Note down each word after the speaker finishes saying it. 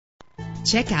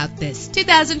Check out this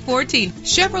 2014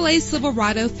 Chevrolet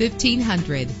Silverado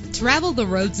 1500. Travel the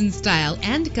roads in style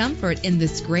and comfort in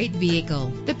this great vehicle.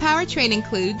 The powertrain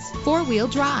includes four-wheel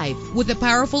drive with a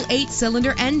powerful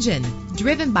 8-cylinder engine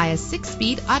driven by a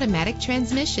 6-speed automatic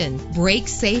transmission. Brake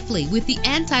safely with the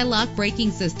anti-lock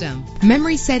braking system.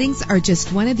 Memory settings are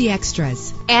just one of the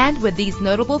extras. And with these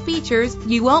notable features,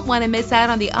 you won't want to miss out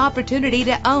on the opportunity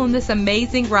to own this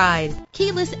amazing ride.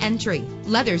 Keyless entry,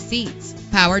 leather seats,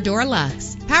 power door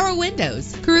locks, power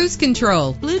windows, cruise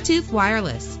control, Bluetooth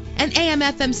wireless, an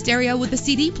AM/FM stereo with a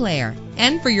CD player.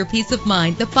 And for your peace of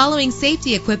mind, the following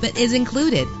safety equipment is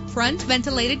included: front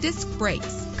ventilated disc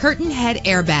brakes, curtain head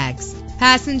airbags,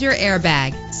 passenger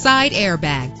airbag, side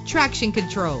airbag, traction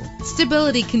control,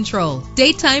 stability control,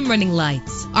 daytime running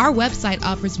lights. Our website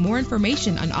offers more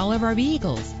information on all of our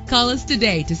vehicles. Call us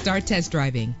today to start test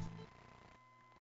driving.